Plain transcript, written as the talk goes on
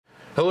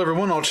Hello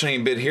everyone,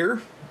 Alternating Bit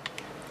here.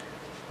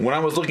 When I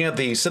was looking at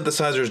the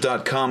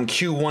synthesizers.com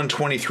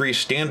Q123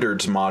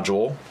 standards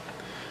module,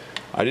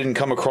 I didn't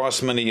come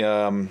across many,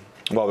 well,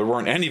 there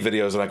weren't any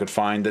videos that I could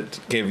find that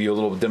gave you a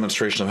little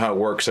demonstration of how it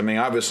works. I mean,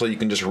 obviously you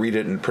can just read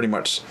it and pretty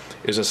much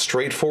is a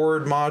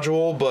straightforward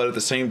module, but at the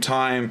same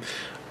time,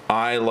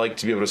 I like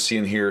to be able to see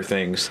and hear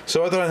things.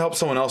 So I thought I'd help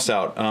someone else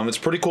out. It's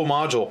a pretty cool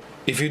module.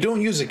 If you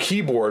don't use a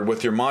keyboard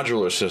with your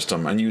modular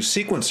system and use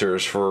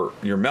sequencers for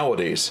your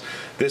melodies,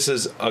 this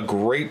is a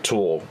great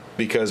tool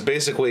because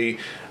basically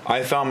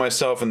I found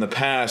myself in the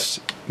past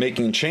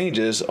making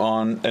changes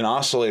on an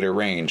oscillator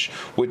range,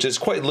 which is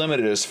quite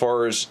limited as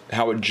far as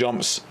how it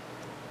jumps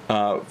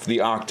the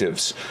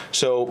octaves.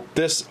 So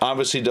this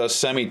obviously does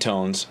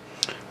semitones.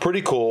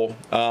 Pretty cool.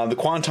 The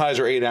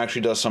Quantizer 8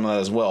 actually does some of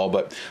that as well,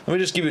 but let me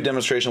just give you a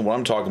demonstration of what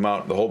I'm talking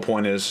about. The whole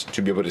point is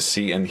to be able to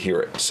see and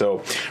hear it.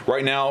 So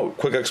right now,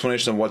 quick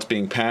explanation of what's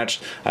being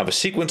patched. I have a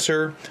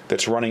sequencer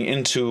that's running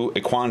into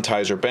a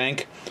Quantizer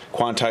bank.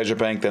 Quantizer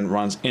bank then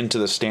runs into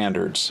the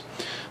standards.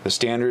 The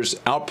standards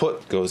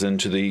output goes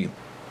into the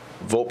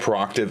volt per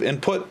octave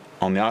input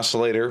on the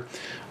oscillator.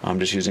 I'm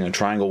just using a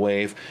triangle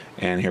wave,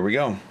 and here we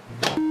go.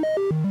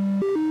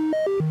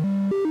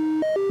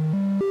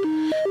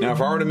 Now, if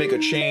I were to make a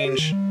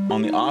change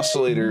on the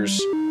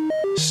oscillator's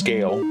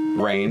scale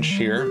range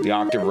here, the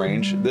octave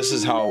range, this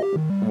is how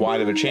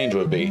wide of a change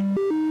would be.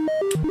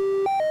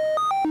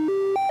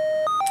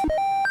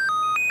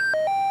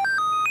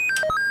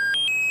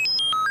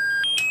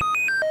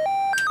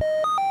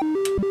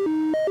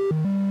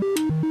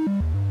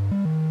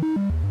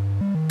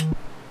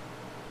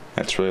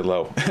 That's really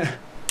low.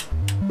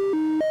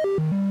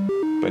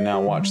 But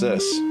now watch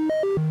this.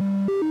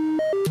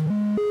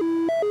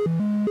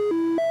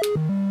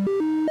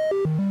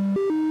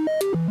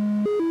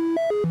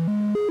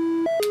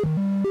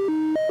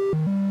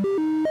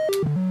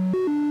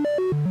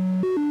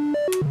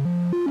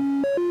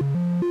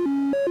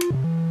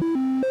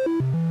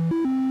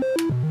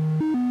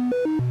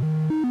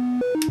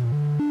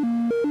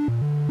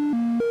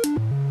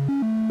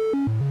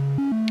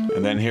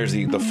 And then here's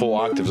the full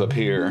octaves up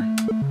here.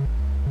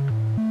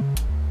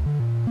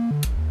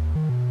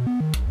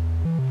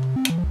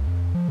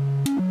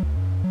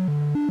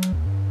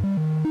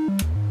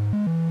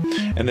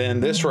 And then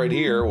this right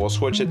here, we'll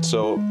switch it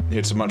so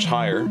it's a much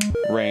higher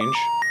range.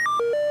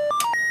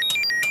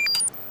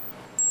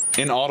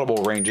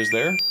 Inaudible ranges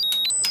there.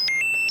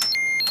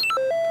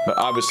 But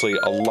obviously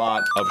a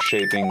lot of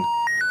shaping,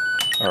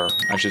 or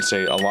I should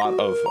say a lot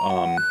of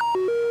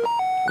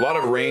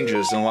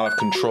ranges and a lot of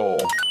control.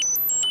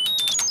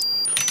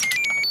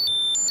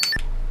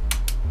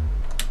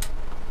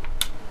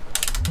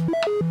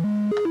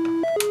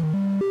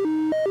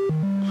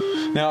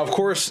 Now, of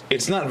course,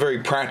 it's not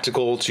very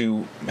practical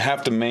to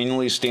have to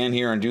manually stand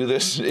here and do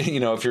this, you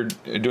know, if you're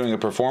doing a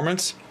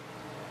performance.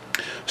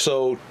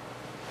 So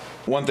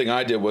one thing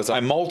I did was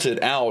I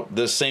multed out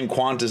this same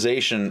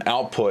quantization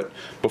output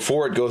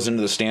before it goes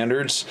into the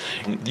standards.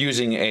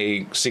 Using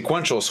a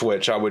sequential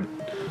switch, I would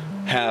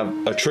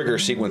have a trigger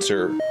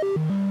sequencer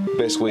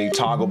basically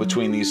toggle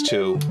between these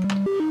two.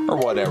 Or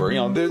whatever, you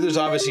know, there's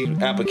obviously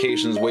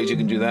applications, ways you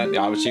can do that.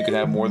 Obviously, you could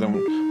have more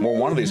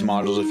one of these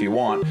modules if you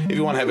want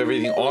to have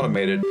everything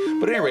automated.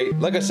 But at any rate,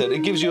 like I said,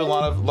 it gives you a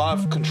lot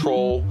of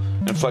control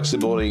and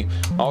flexibility.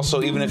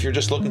 Also, even if you're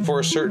just looking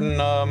for a certain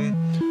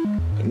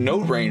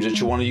note range that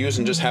you want to use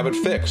and just have it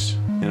fixed,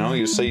 you know,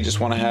 you say you just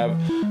want to have,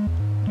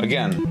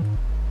 again,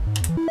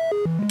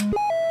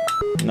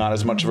 not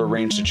as much of a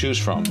range to choose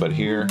from, but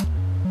here,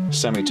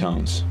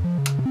 semitones.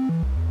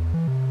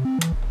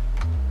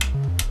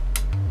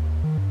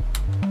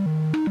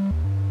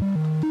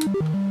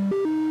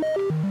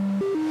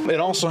 It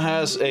also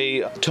has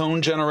a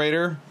tone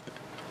generator.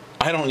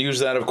 I don't use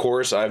that, of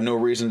course. I have no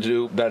reason to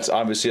do. That's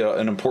obviously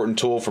an important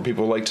tool for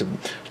people who like to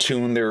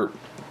tune their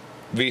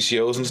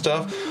VCOs and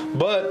stuff.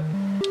 But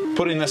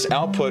putting this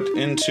output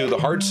into the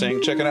hard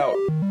sync, check it out.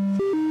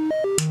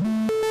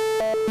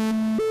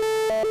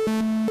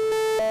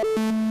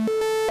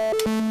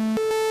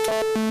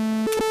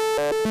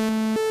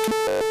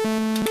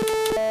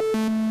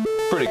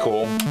 Pretty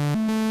cool.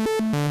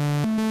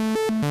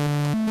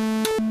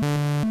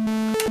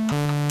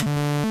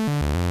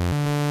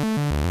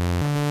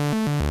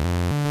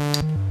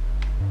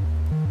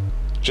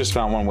 Just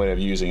found one way of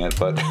using it,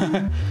 but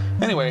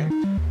anyway,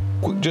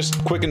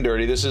 just quick and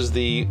dirty. This is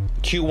the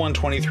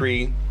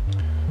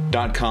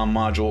Q123.com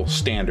module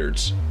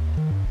standards.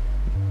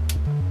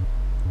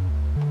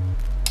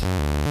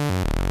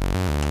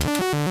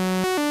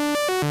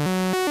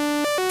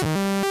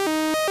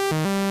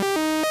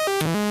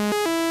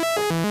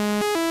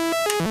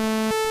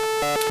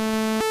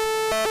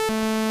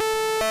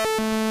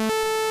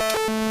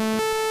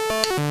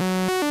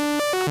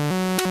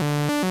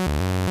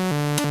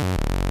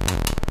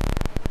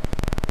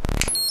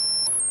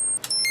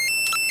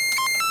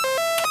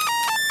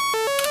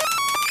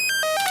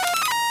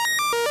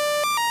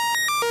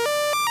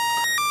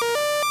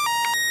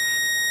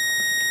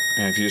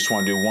 And if you just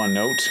want to do one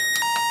note,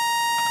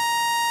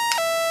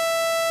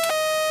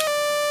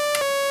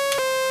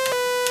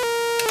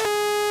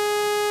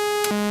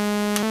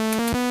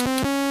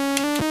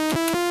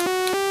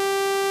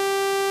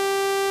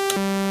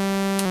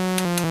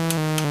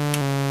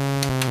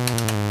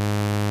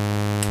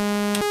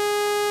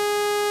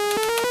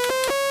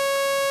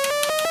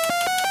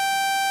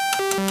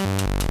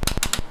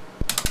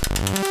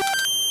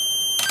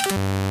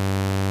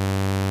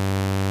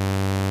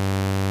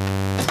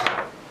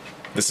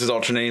 This is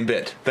Alternating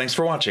Bit. Thanks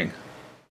for watching.